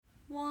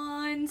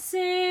Once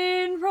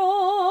in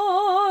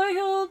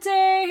royal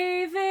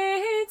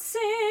David's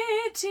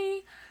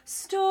city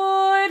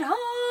stood a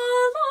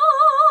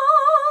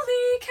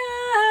lowly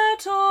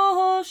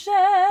cattle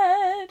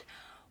shed,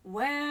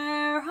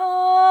 where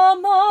a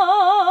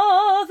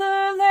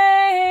mother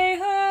lay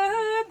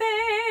her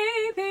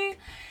baby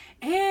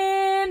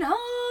in a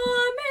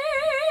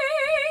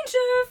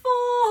manger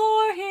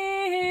for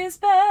his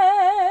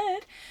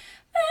bed.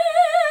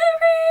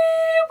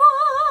 Mary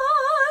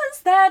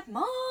was that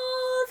mother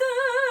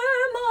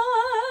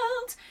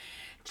mild,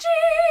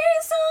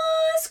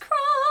 Jesus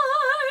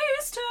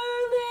Christ her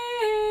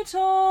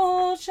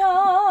little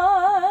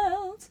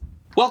child.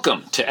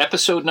 Welcome to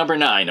episode number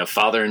 9 of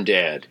Father and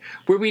Dad,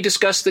 where we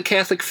discuss the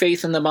Catholic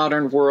faith in the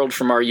modern world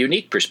from our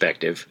unique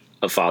perspective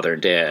of Father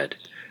and Dad.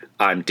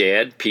 I'm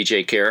Dad,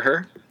 PJ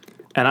Caraher.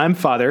 And I'm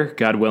Father,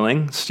 God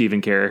willing,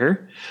 Stephen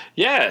Caraher.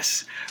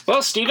 Yes.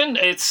 Well, Stephen,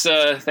 it's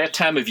that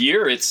time of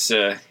year. It's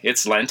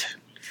Lent,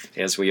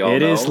 as we all know.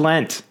 It is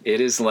Lent.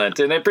 It is Lent.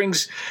 And it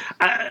brings,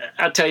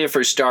 I'll tell you,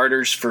 for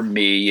starters, for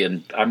me,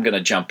 and I'm going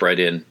to jump right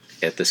in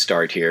at the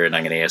start here, and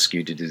I'm going to ask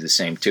you to do the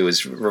same too,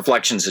 is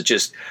reflections of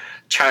just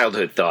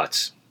childhood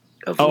thoughts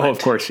of Lent. Oh, of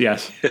course,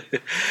 yes.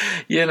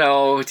 You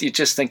know,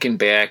 just thinking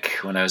back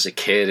when I was a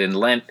kid, and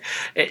Lent,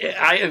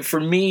 for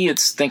me,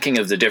 it's thinking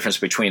of the difference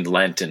between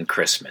Lent and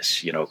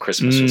Christmas. You know,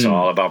 Christmas was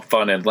all about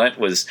fun, and Lent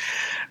was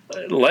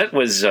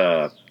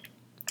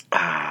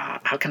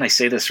how can I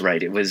say this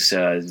right? It was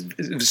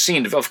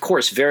seen, of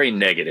course, very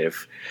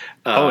negative.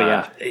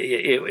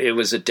 It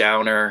was a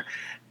downer,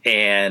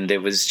 and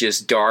it was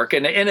just dark,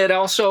 and it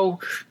also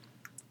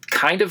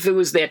kind of, it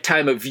was that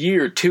time of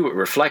year too. It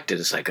reflected.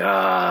 It's like,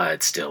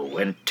 it's still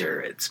winter.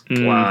 It's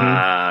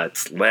blah.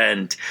 It's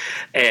Lent,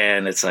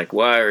 and it's like,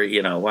 why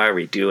are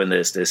we doing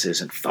this? This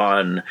isn't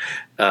fun.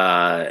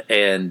 I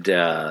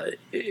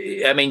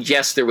mean,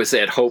 yes, there was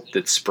that hope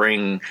that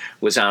spring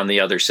was on the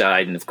other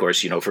side, and of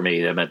course, for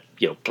me, that meant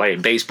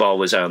playing baseball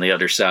was on the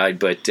other side.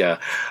 But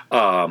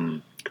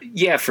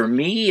for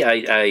me,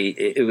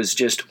 it was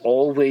just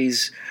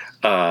always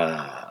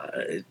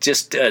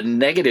just a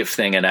negative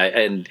thing,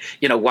 and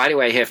why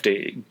do I have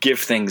to give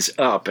things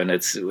up? And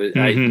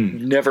I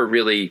never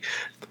really.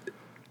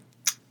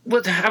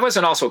 Well, I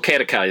wasn't also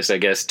catechized, I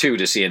guess, too,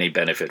 to see any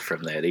benefit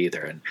from that either.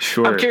 And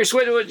sure. I'm curious,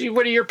 what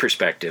are your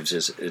perspectives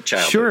as a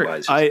child? Sure,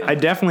 I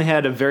definitely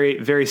had a very,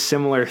 very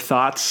similar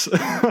thoughts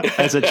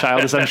as a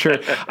child, as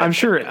I'm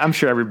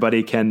sure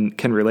everybody can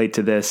relate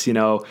to this.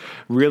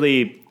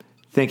 Really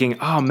thinking,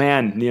 oh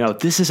man,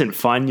 this isn't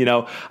fun.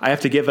 I have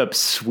to give up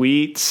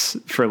sweets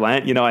for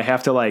Lent. I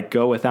have to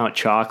go without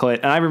chocolate.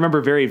 And I remember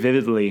very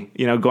vividly,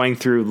 going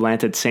through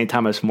Lent at St.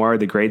 Thomas More,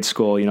 the grade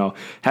school,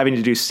 having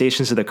to do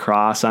Stations of the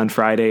Cross on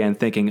Friday and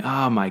thinking,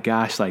 oh my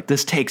gosh,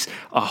 this takes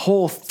a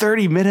whole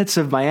 30 minutes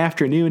of my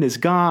afternoon is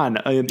gone.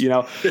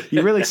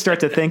 You really start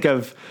to think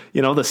of,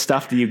 the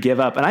stuff that you give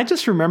up. And I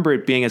just remember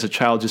it being as a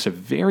child, just a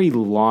very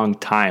long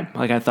time.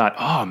 I thought,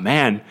 oh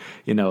man,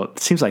 it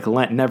seems like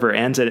Lent never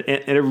ends. And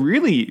it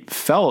really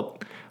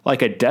felt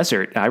like a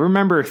desert. I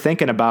remember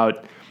thinking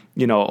about,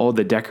 all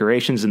the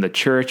decorations in the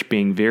church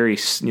being very,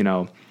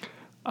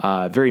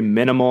 very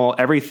minimal.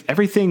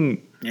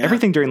 Everything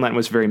during Lent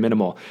was very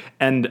minimal.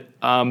 And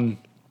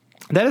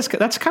that's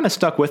kind of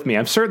stuck with me.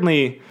 I'm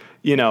certainly,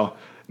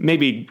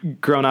 maybe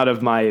grown out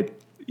of my,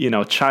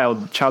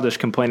 childish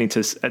complaining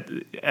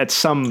at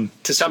some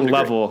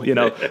level,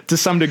 to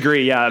some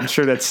degree. Yeah, I'm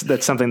sure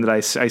that's something that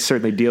I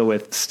certainly deal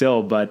with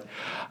still, but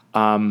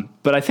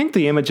I think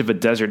the image of a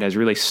desert has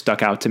really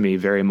stuck out to me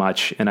very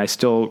much, and I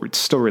still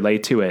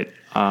relate to it,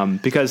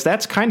 because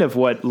that's kind of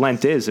what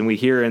Lent is. And we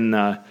hear in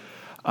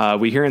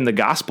the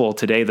gospel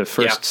today, the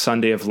first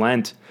Sunday of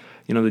Lent,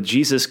 that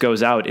Jesus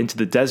goes out into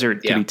the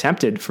desert to be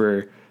tempted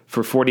for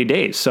 40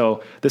 days.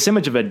 So this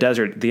image of a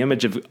desert, the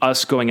image of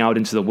us going out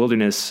into the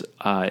wilderness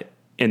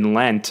in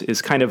Lent,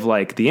 is kind of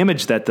like the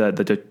image that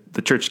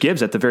the church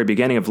gives at the very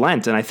beginning of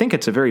Lent. And I think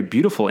it's a very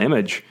beautiful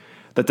image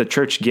that the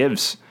church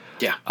gives.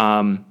 Yeah.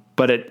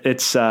 But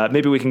it's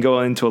maybe we can go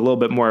into a little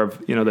bit more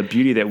of the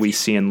beauty that we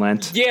see in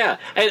Lent. Yeah,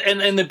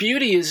 and the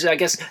beauty is, I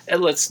guess,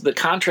 the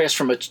contrast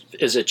from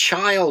as a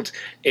child,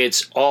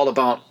 it's all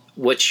about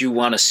what you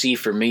want to see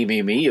for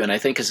me, and I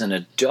think as an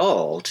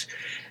adult,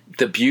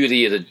 the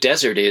beauty of the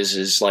desert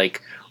is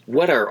like,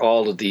 what are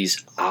all of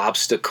these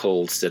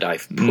obstacles that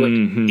I've put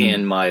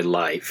in my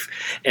life,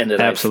 and that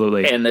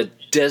absolutely, and the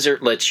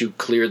desert lets you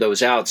clear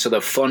those out. So the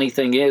funny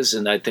thing is,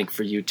 and I think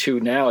for you too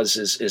now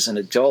as an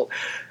adult,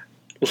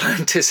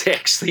 Lent is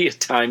actually a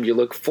time you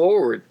look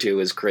forward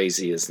to, as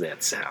crazy as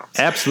that sounds.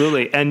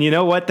 Absolutely. And you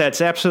know what?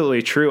 That's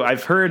absolutely true.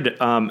 I've heard,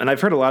 and I've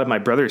heard a lot of my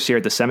brothers here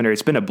at the seminary.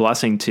 It's been a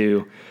blessing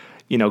to,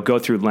 go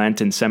through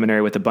Lent in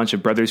seminary with a bunch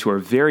of brothers who are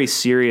very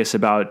serious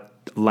about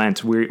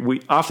Lent.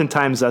 We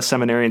oftentimes, us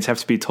seminarians, have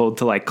to be told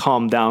to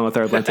calm down with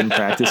our Lenten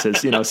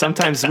practices.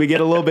 Sometimes we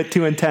get a little bit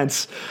too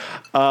intense.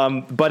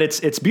 But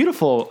it's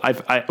beautiful.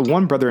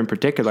 One brother in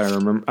particular,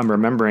 I'm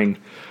remembering,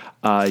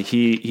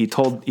 he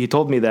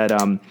told me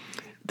that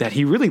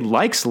he really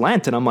likes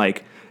Lent, and I'm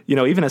like,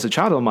 even as a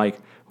child, I'm like,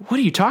 what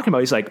are you talking about?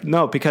 He's like,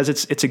 no, because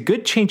it's a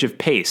good change of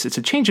pace. It's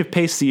a change of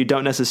pace that you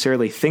don't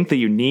necessarily think that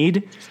you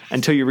need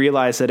until you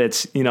realize that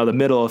it's, the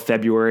middle of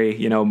February,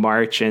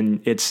 March,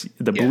 and it's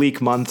the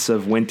bleak months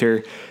of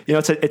winter.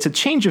 It's a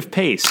change of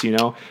pace.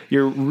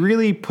 You're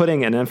really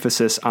putting an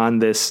emphasis on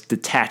this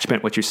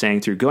detachment, what you're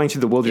saying, through going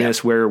through the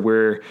wilderness where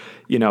we're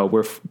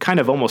kind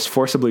of almost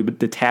forcibly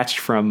detached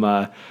from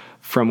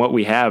what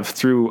we have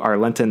through our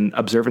Lenten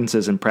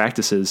observances and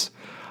practices.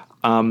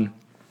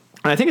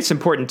 And I think it's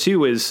important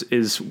too, is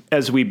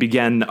as we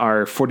begin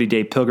our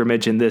 40-day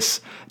pilgrimage in this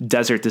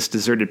desert, this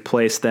deserted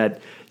place,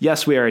 that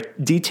yes, we are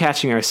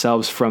detaching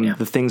ourselves from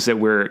the things that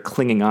we're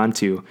clinging on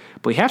to,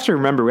 but we have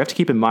to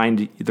keep in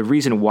mind the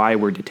reason why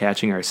we're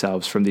detaching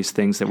ourselves from these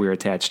things that we're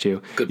attached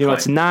to. Good point.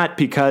 It's not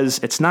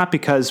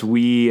because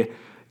we,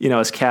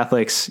 as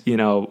Catholics,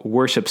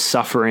 worship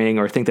suffering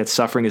or think that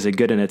suffering is a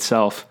good in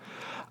itself.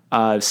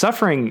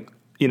 Suffering,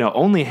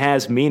 only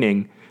has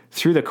meaning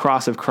through the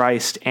cross of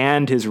Christ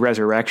and his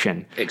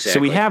resurrection. Exactly.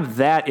 So we have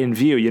that in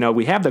view.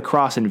 We have the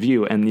cross in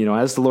view. And,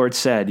 as the Lord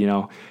said,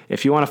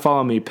 if you want to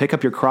follow me, pick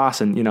up your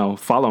cross and,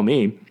 follow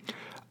me.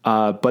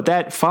 But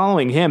that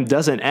following him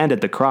doesn't end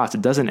at the cross.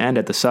 It doesn't end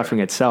at the suffering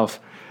itself.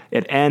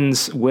 It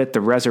ends with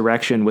the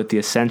resurrection, with the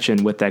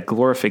ascension, with that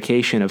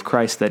glorification of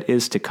Christ that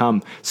is to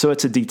come. So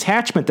it's a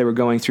detachment that we're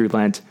going through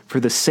Lent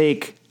for the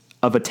sake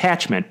of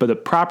attachment, but a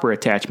proper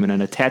attachment,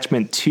 an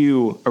attachment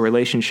to a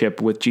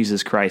relationship with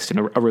Jesus Christ and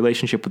a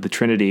relationship with the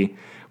Trinity,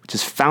 which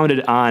is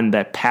founded on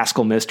that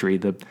paschal mystery,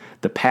 the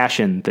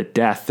passion, the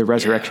death, the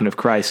resurrection of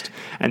Christ.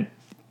 And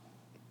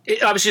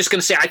I was just going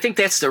to say, I think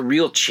that's the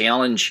real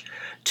challenge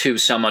to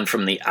someone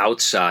from the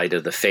outside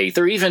of the faith,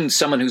 or even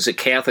someone who's a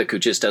Catholic who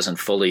just doesn't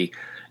fully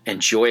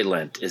enjoy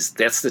Lent.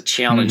 That's the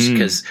challenge,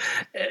 because,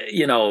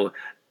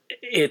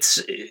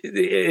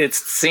 it's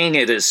seeing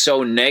it as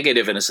so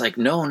negative, and it's like,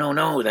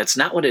 no, that's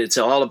not what it's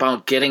all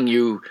about. Getting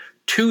you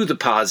to the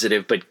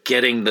positive, but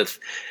getting the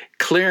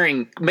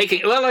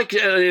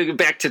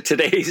back to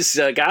today's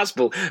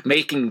gospel,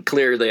 making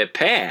clear that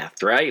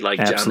path, right? Like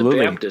Absolutely.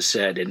 John the Baptist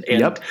said,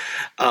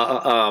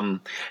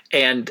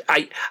 and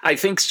I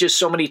think just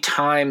so many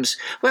times,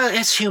 well,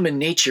 it's human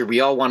nature. We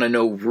all want to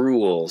know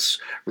rules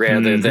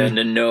rather than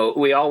to know.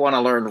 We all want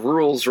to learn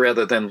rules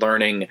rather than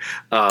learning.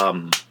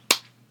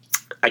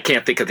 I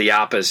can't think of the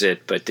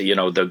opposite, but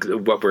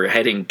what we're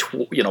heading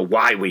to,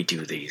 why we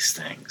do these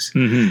things.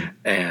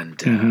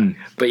 And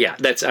but yeah,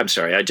 I'm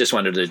sorry. I just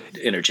wanted to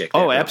interject.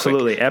 Oh,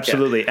 absolutely.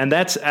 Yeah. And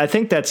I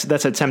think that's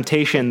a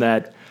temptation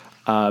that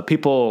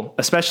people,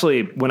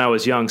 especially when I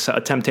was young,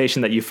 a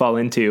temptation that you fall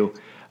into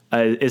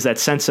is that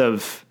sense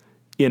of,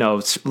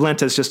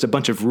 Lent is just a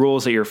bunch of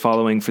rules that you're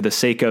following for the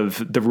sake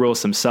of the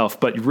rules themselves.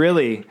 But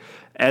really,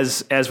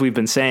 as we've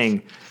been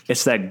saying,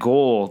 it's that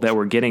goal that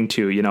we're getting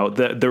to.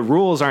 The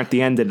rules aren't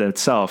the end in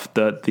itself.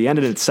 The end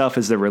in itself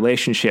is the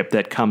relationship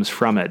that comes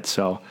from it.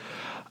 So,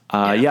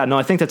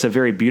 I think that's a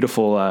very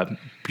beautiful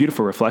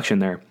reflection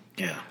there.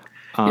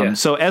 Yeah.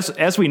 So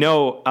as we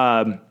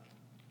know,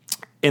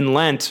 in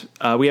Lent,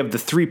 we have the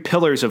 3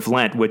 pillars of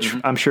Lent, which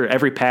I'm sure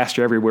every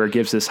pastor everywhere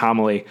gives this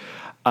homily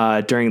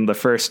during the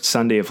first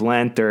Sunday of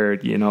Lent, or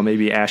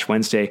maybe Ash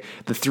Wednesday.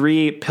 The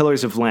 3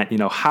 pillars of Lent.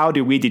 How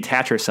do we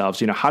detach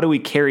ourselves? How do we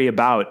carry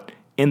about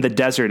in the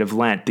desert of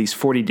Lent these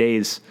 40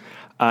 days?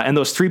 And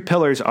those 3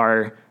 pillars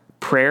are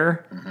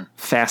prayer,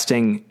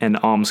 fasting, and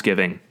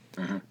almsgiving.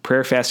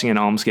 Prayer, fasting, and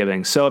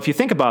almsgiving. So if you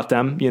think about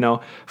them,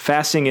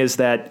 fasting is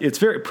that it's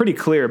pretty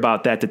clear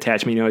about that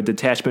detachment. A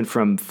detachment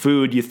from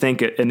food, you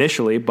think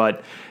initially,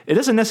 but it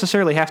doesn't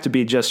necessarily have to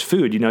be just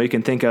food. You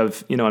can think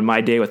of, in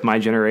my day with my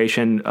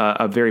generation,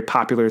 a very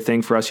popular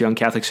thing for us young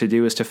Catholics to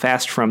do is to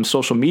fast from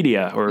social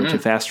media, or to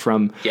fast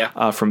from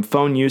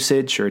phone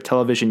usage or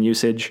television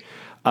usage.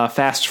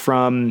 Fast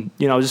from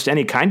just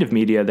any kind of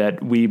media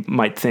that we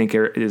might think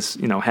is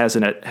has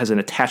an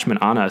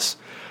attachment on us.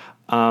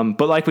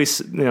 But like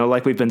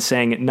we've been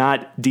saying,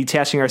 not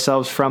detaching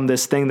ourselves from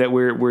this thing that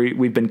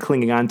we've been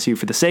clinging on to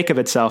for the sake of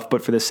itself,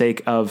 but for the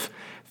sake of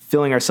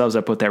filling ourselves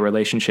up with that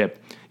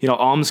relationship.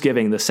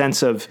 Almsgiving, the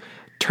sense of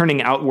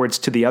turning outwards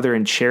to the other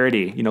in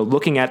charity,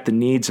 looking at the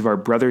needs of our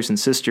brothers and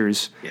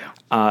sisters,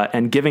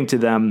 and giving to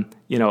them,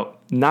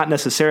 not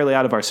necessarily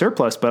out of our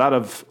surplus, but out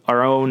of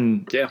our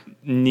own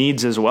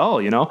needs as well,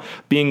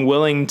 being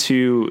willing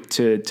to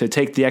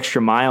take the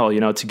extra mile,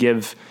 to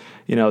give,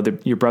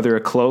 your brother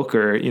a cloak,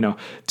 or,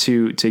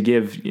 to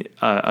give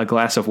a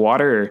glass of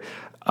water,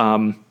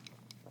 or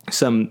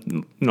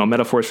some,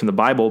 metaphors from the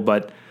Bible,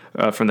 but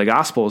from the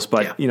Gospels,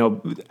 but,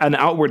 an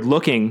outward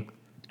looking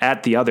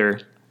at the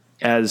other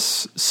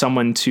as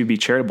someone to be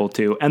charitable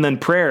to. And then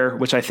prayer,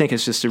 which I think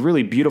is just a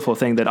really beautiful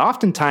thing that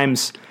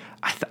oftentimes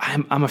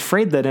I'm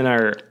afraid that in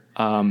our,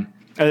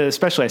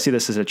 especially I see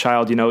this as a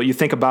child, you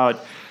think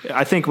about,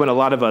 I think when a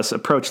lot of us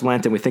approach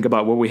Lent and we think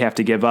about what we have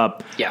to give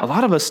up, a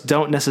lot of us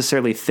don't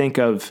necessarily think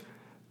of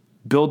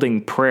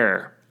building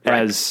prayer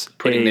as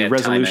a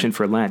resolution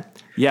for Lent.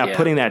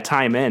 Putting that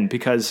time in,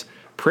 because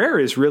prayer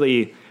is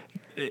really,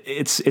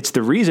 it's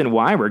the reason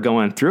why we're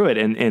going through it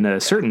in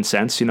a certain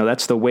sense.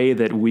 That's the way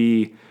that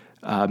we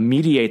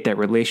mediate that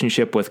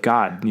relationship with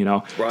God,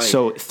 Right.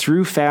 So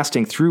through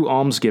fasting, through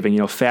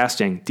almsgiving,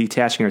 fasting,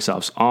 detaching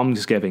ourselves,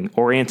 almsgiving,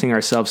 orienting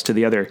ourselves to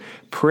the other,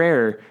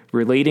 prayer,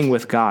 relating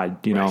with God,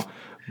 Right.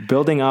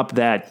 building up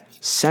that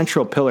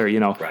central pillar,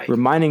 Right.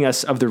 reminding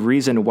us of the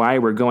reason why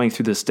we're going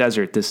through this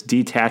desert, this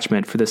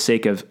detachment for the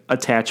sake of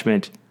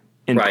attachment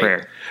in Right.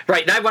 prayer.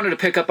 Right. And I wanted to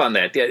pick up on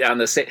that.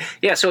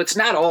 So it's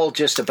not all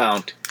just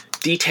about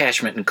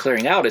detachment and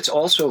clearing out. It's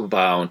also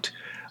about,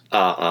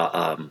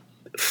 I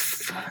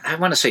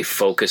want to say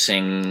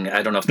focusing.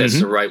 I don't know if that's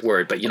the right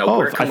word, but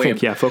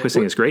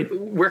focusing is great.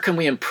 Where can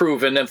we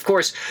improve? And of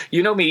course,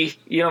 you know me,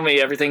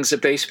 everything's a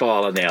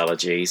baseball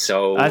analogy.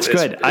 So that's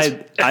good.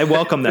 I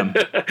welcome them.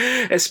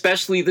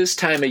 Especially this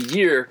time of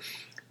year,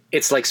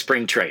 it's like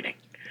spring training.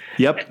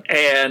 Yep.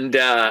 And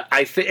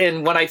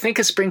and when I think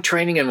of spring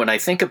training and when I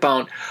think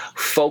about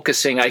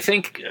focusing, I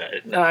think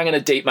I'm going to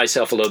date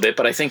myself a little bit,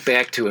 but I think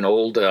back to an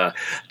old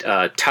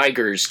Detroit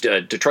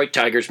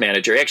Tigers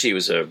manager. Actually, he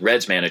was a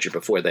Reds manager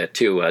before that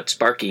too,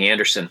 Sparky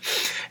Anderson.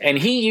 And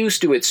he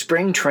used to, at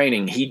spring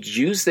training, he'd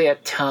use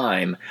that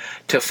time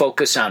to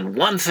focus on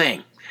one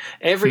thing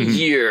every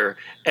year.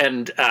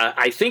 And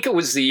I think it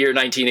was the year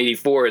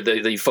 1984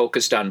 that they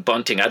focused on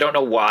bunting. I don't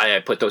know why I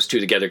put those two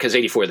together, because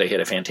 84 they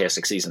had a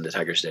fantastic season, the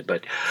Tigers did.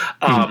 But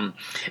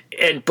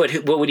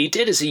what he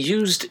did is he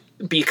used,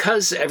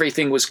 because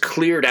everything was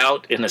cleared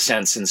out in a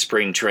sense in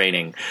spring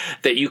training,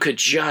 that you could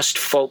just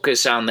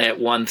focus on that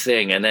one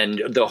thing. And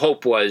then the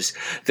hope was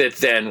that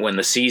then when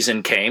the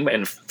season came,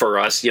 and for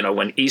us,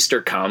 when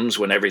Easter comes,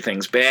 when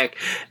everything's back,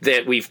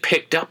 that we've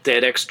picked up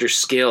that extra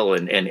skill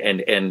and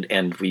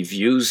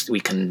we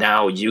can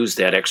now use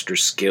that extra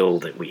skill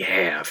that we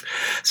have.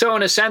 So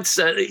in a sense,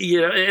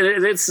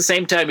 it's the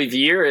same time of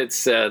year.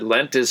 It's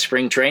Lent is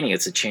spring training.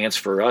 It's a chance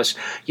for us.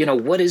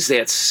 What is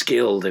that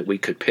skill that we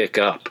could pick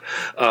up?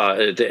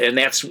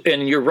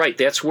 And you're right.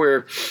 That's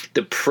where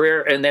the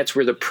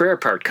prayer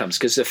part comes,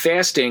 because the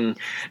fasting,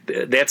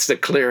 that's the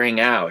clearing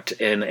out,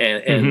 and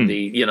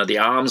the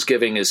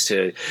almsgiving is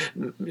to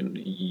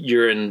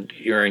you're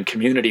in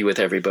community with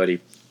everybody.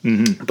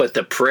 Mm-hmm. But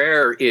the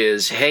prayer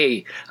is,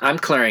 hey, I'm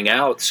clearing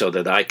out so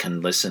that I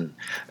can listen.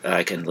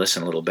 I can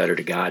listen a little better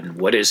to God. And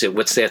what is it?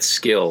 What's that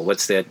skill?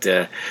 What's that?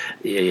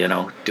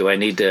 Do I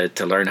need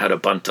to learn how to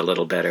bunt a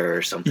little better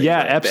or something? Yeah,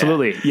 like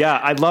absolutely. that? Yeah,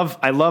 I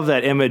love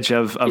that image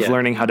of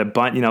learning how to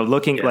bunt.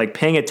 Looking like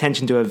paying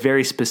attention to a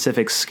very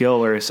specific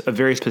skill or a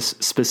very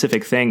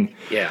specific thing.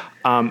 Yeah.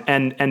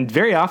 And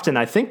very often,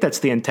 I think that's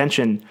the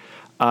intention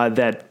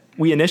that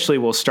we initially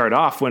will start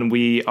off when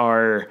we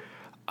are.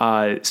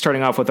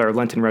 Starting off with our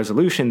Lenten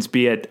resolutions,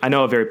 be it, I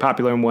know a very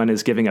popular one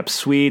is giving up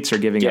sweets or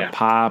giving up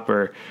pop,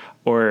 or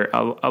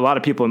a lot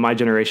of people in my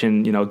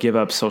generation, give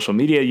up social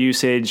media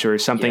usage or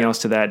something else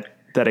to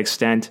that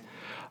extent.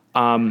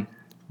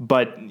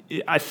 But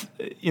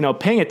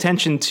paying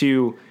attention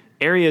to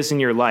areas in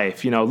your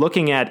life,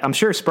 looking at, I'm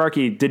sure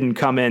Sparky didn't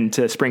come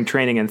into spring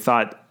training and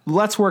thought,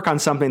 let's work on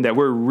something that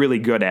we're really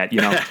good at.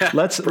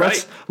 Let's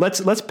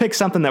pick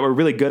something that we're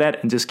really good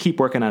at and just keep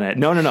working on it.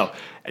 No.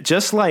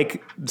 Just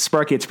like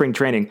Sparky at spring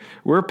training,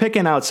 we're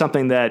picking out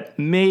something that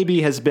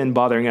maybe has been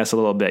bothering us a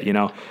little bit.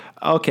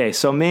 Okay,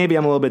 so maybe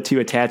I'm a little bit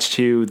too attached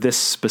to this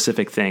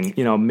specific thing.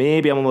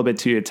 Maybe I'm a little bit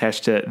too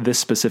attached to this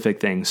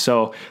specific thing.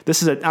 So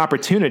this is an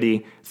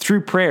opportunity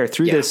through prayer,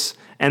 through this,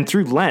 and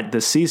through Lent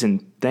this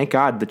season. Thank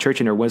God the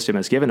church in her wisdom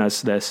has given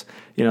us this,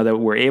 that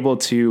we're able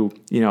to,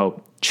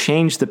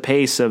 change the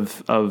pace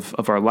of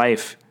our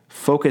life,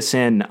 focus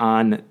in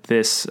on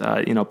this,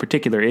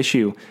 particular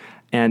issue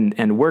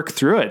and work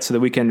through it so that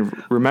we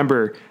can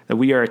remember that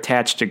we are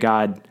attached to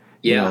God,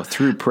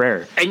 through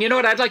prayer. And you know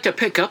what? I'd like to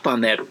pick up on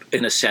that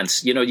in a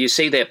sense. You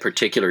say that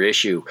particular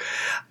issue.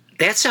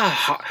 That's the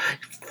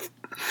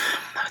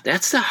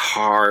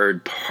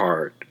hard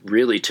part,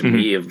 really, to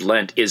me, of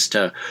Lent is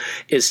to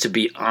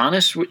be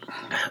honest.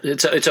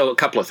 It's a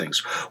couple of things.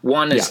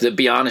 One is to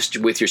be honest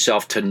with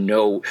yourself, to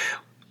know.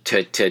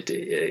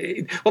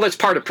 Well, that's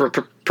part of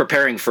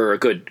preparing for a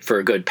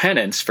good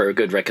penance, for a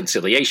good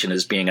reconciliation,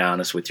 is being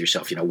honest with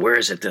yourself. Where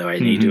is it that I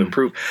need to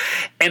improve?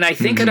 And I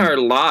think in our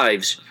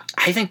lives,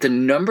 I think the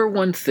number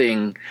one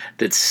thing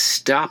that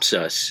stops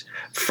us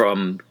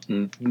from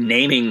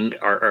naming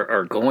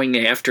or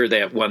going after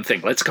that one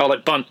thing, let's call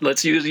it bunt.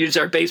 Let's use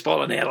our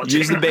baseball analogy.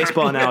 Use the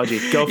baseball analogy.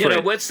 Go for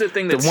it. What's the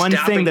thing that's the one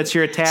stopping, thing that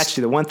you're attached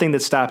to, the one thing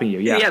that's stopping you?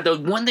 Yeah. The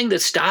one thing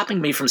that's stopping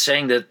me from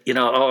saying that,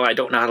 I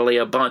don't know how to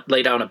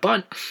lay down a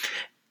bunt,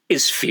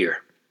 is fear.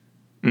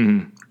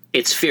 Mm-hmm.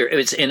 It's fear.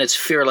 It's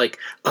fear like,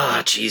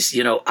 oh, geez,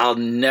 I'll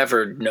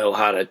never know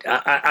how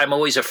to. I'm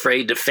always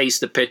afraid to face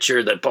the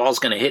pitcher. The ball's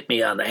going to hit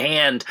me on the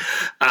hand,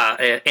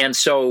 and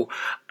so.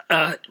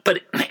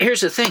 But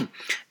here's the thing: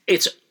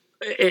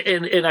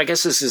 and I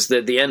guess this is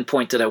the end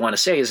point that I want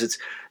to say is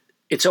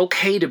it's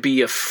okay to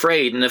be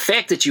afraid, and the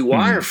fact that you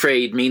are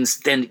afraid means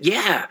then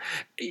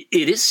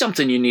it is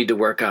something you need to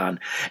work on.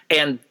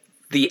 And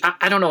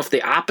I don't know if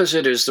the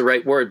opposite is the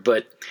right word,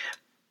 but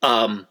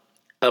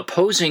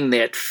opposing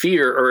that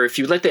fear, or if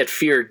you let that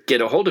fear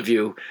get a hold of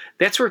you,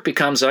 that's where it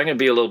becomes, I'm going to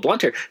be a little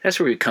blunt here, that's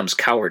where it becomes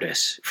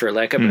cowardice, for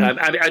lack of,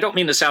 I don't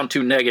mean to sound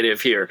too negative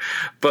here,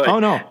 but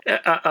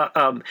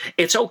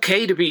it's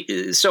okay to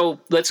be, so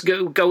let's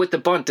go with the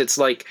bunt. It's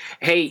like,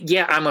 hey,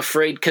 yeah, I'm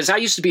afraid, because I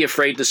used to be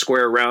afraid to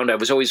square around. I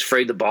was always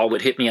afraid the ball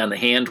would hit me on the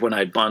hand when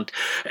I'd bunt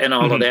and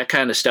all of that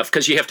kind of stuff,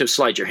 because you have to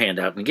slide your hand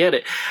out and get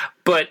it.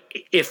 But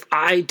if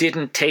I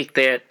didn't take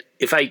that,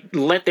 if I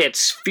let that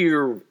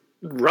fear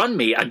run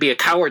me, I'd be a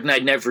coward and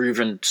I'd never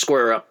even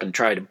square up and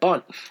try to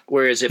bunt.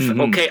 Whereas if,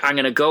 okay, I'm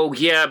going to go,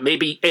 yeah,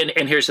 maybe,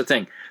 and here's the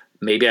thing,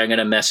 maybe I'm going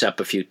to mess up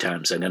a few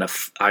times. I'm going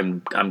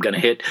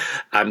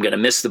to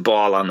miss the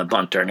ball on the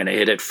bunter. I'm going to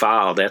hit it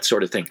foul, that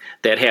sort of thing.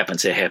 That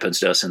happens. It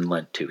happens to us in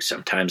Lent too.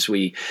 Sometimes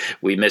we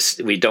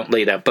don't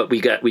lay that, but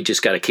we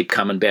just got to keep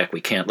coming back. We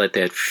can't let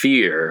that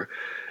fear,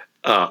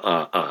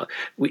 so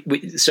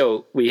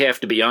we have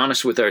to be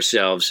honest with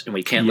ourselves, and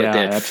we can't let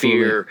that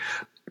fear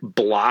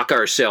block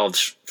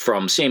ourselves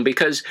from seeing,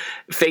 because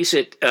face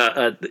it,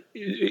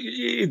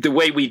 the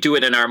way we do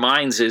it in our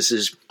minds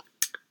is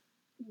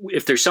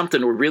if there's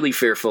something we're really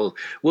fearful,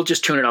 we'll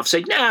just tune it off,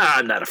 say, nah,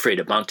 I'm not afraid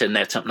of bunting.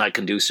 That's something I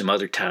can do some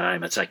other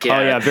time. It's like,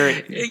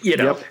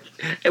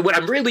 and what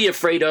I'm really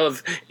afraid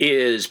of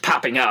is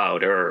popping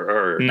out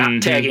or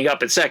not tagging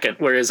up at second,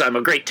 whereas I'm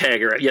a great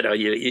tagger.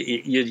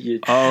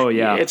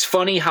 It's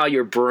funny how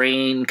your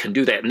brain can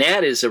do that. And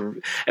that is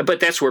but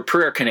that's where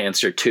prayer can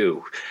answer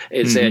too,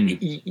 is that,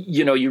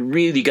 you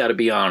really got to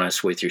be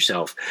honest with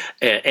yourself.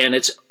 And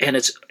it's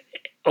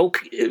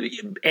okay,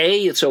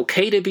 A, it's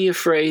okay to be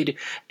afraid,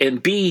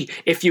 and B,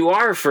 if you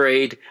are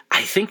afraid,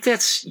 I think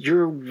that's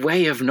your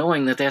way of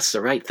knowing that that's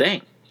the right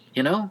thing.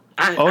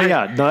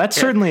 That's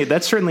certainly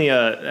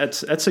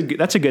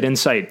a good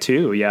insight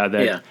too.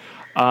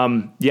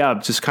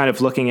 Just kind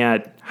of looking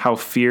at how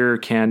fear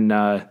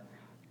can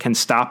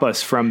stop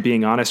us from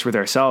being honest with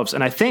ourselves,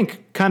 and I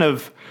think kind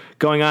of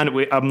going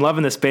on, I'm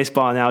loving this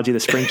baseball analogy,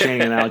 the spring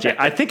training analogy.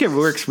 I think it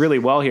works really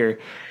well here,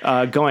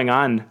 going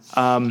on.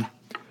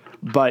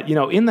 But,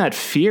 in that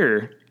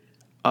fear,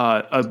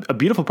 a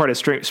beautiful part of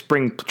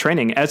spring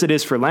training, as it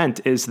is for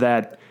Lent, is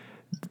that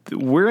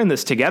we're in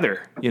this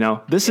together.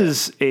 This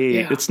is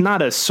it's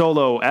not a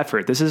solo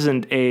effort. This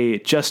isn't a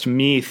just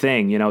me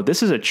thing.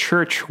 This is a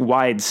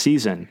church-wide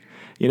season.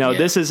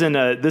 This isn't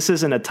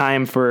a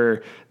time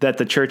for that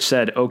the church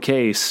said,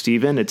 okay,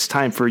 Stephen, it's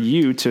time for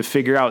you to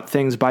figure out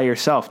things by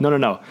yourself.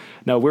 No.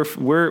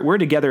 We're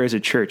together as a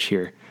church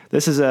here.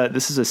 This is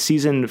a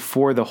season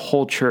for the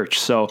whole church.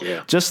 So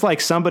just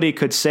like somebody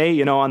could say,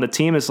 on the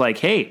team is like,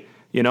 hey,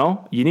 you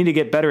need to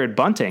get better at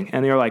bunting.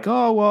 And you're like,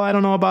 oh, well, I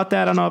don't know about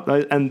that. I don't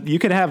know. And you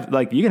can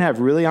have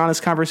really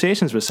honest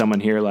conversations with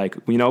someone here. Like,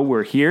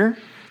 we're here.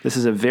 This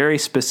is a very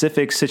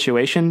specific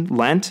situation,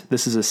 Lent.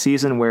 This is a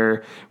season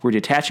where we're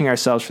detaching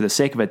ourselves for the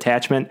sake of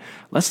attachment.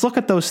 Let's look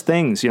at those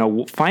things.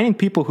 Finding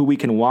people who we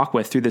can walk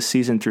with through this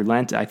season, through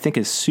Lent, I think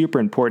is super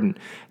important.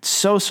 It's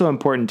so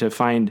important to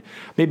find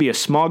maybe a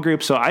small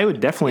group. So I would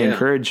definitely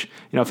encourage,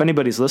 if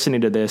anybody's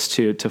listening to this,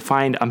 to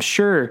find, I'm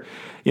sure,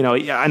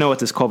 I know what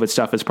this COVID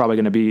stuff is probably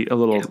going to be a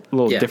little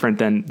different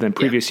than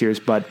previous years,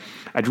 but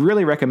I'd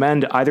really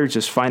recommend either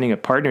just finding a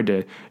partner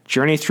to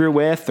journey through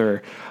with,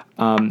 or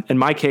in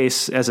my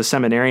case, as a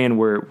seminarian,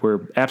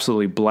 we're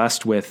absolutely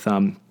blessed with,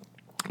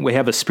 we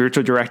have a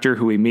spiritual director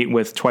who we meet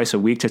with twice a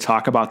week to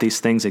talk about these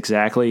things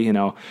exactly.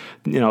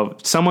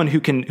 Someone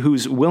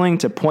who's willing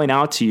to point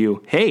out to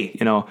you, hey,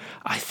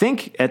 I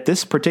think at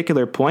this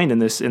particular point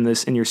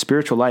in your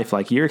spiritual life,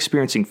 like you're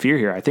experiencing fear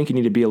here. I think you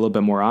need to be a little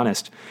bit more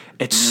honest.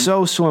 It's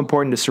so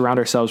important to surround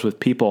ourselves with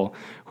people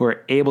who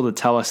are able to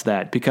tell us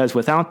that, because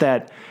without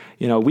that,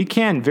 we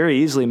can very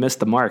easily miss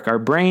the mark. Our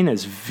brain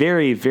is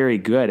very, very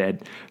good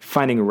at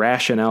finding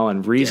rationale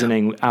and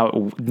reasoning out,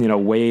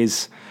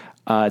 ways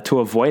to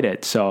avoid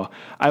it. So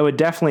I would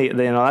definitely,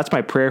 that's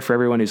my prayer for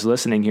everyone who's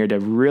listening here, to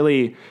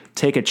really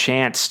take a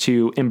chance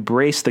to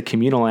embrace the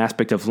communal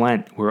aspect of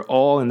Lent. We're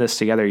all in this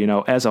together.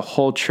 As a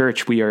whole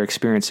church, we are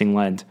experiencing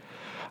Lent.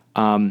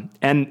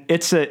 And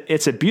it's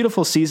a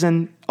beautiful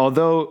season,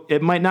 although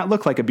it might not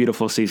look like a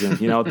beautiful season.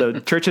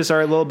 The churches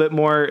are a little bit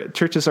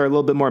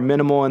more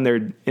minimal in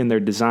their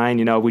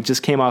design. We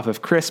just came off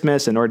of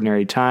Christmas and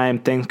ordinary time.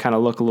 Things kind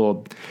of look a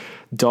little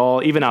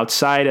dull, even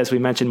outside, as we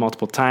mentioned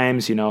multiple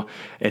times.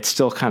 It's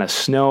still kind of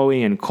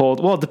snowy and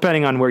cold. Well,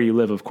 depending on where you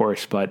live, of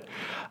course, but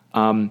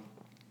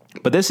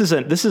this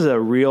is a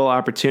real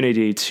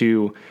opportunity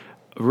to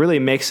really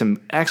make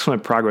some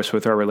excellent progress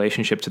with our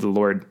relationship to the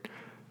Lord.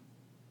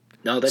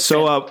 No, that's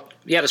so.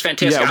 That's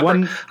fantastic.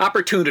 Yeah,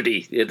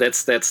 opportunity.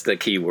 That's the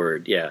key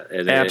word. Yeah,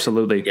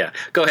 absolutely.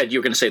 Go ahead. You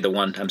were going to say the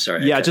one. I'm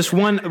sorry. Yeah, just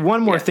one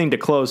more thing to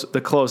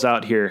close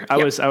out here. I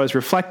was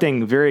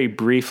reflecting very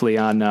briefly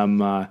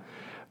on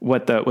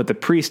what the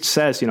priest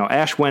says.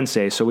 Ash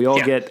Wednesday. So we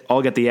all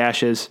get the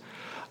ashes.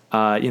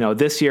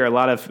 This year a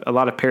lot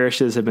of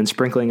parishes have been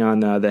sprinkling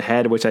on the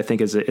head, which I think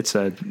it's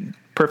a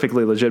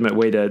perfectly legitimate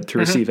way to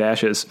receive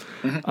ashes.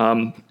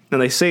 And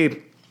they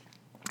say.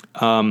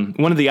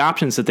 One of the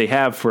options that they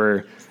have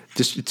for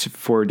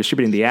for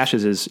distributing the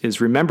ashes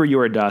is remember you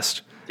are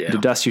dust. Yeah. To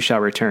dust you shall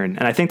return.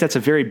 And I think that's a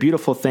very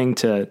beautiful thing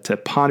to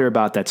ponder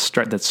about that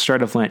start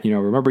of Lent.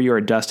 Remember you are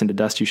dust, and to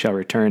dust you shall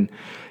return.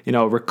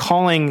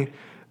 Recalling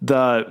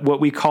what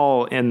we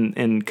call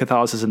in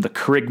Catholicism the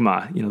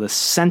kerygma, the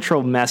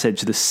central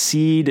message, the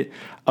seed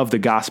of the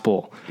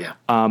gospel,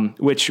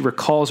 which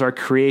recalls our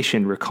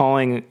creation,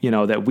 recalling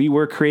that we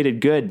were created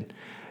good,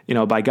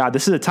 by God.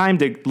 This is a time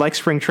to, like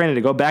spring training,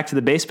 to go back to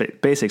the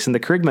basics. And the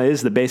kerygma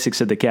is the basics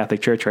of the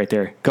Catholic Church right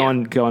there.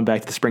 Going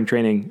back to the spring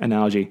training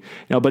analogy,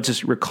 but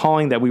just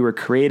recalling that we were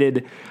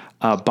created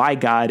by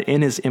God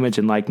in his image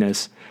and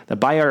likeness,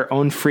 that by our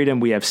own freedom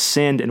we have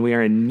sinned and we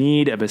are in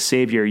need of a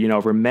savior,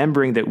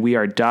 remembering that we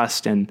are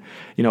dust, and,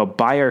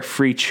 by our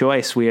free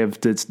choice, we have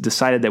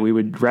decided that we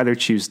would rather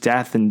choose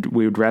death and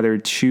we would rather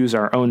choose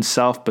our own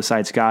self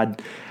besides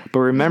God. But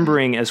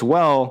remembering as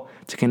well,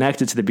 to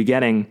connect it to the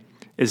beginning,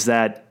 is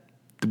that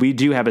we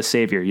do have a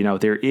savior.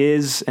 There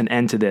is an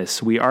end to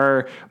this. We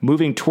are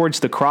moving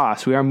towards the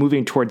cross. We are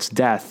moving towards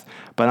death.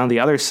 But on the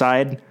other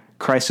side,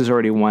 Christ has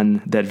already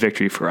won that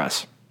victory for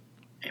us.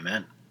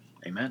 Amen.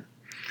 Amen.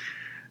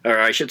 Or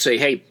I should say,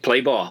 hey,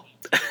 play ball.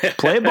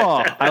 Play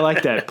ball. I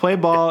like that. Play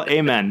ball.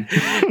 Amen.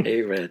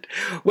 Amen.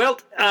 Well,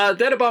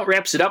 that about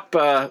wraps it up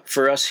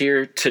for us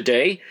here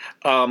today.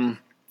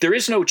 There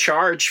is no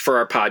charge for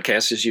our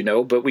podcast, as you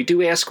know, but we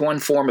do ask one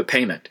form of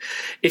payment.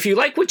 If you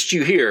like what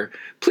you hear,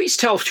 please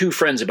tell 2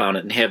 friends about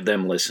it and have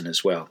them listen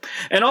as well.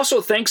 And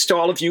also, thanks to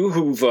all of you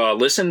who've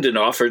listened and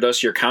offered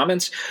us your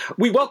comments.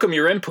 We welcome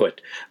your input.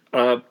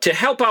 To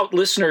help out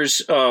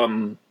listeners,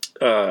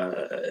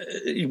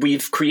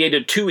 we've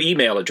created 2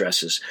 email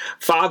addresses,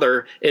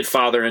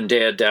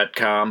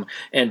 father@fatheranddad.com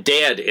and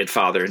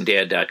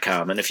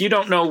dad@fatheranddad.com. And if you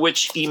don't know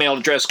which email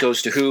address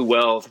goes to who,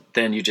 well,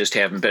 then you just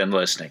haven't been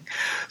listening.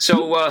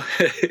 So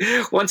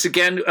once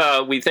again,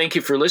 we thank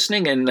you for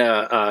listening, and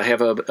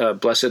have a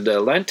blessed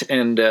Lent,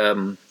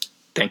 and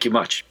thank you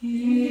much.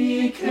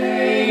 He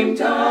came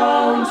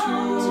down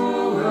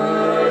to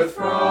earth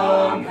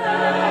from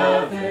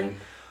heaven,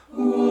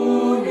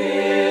 who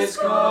is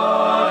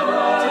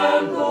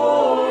God and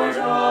Lord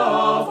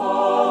of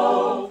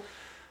all,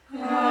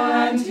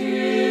 and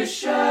his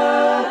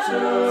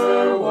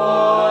shelter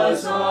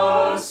was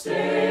a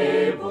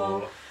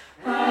stable,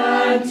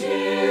 and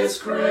his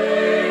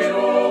grave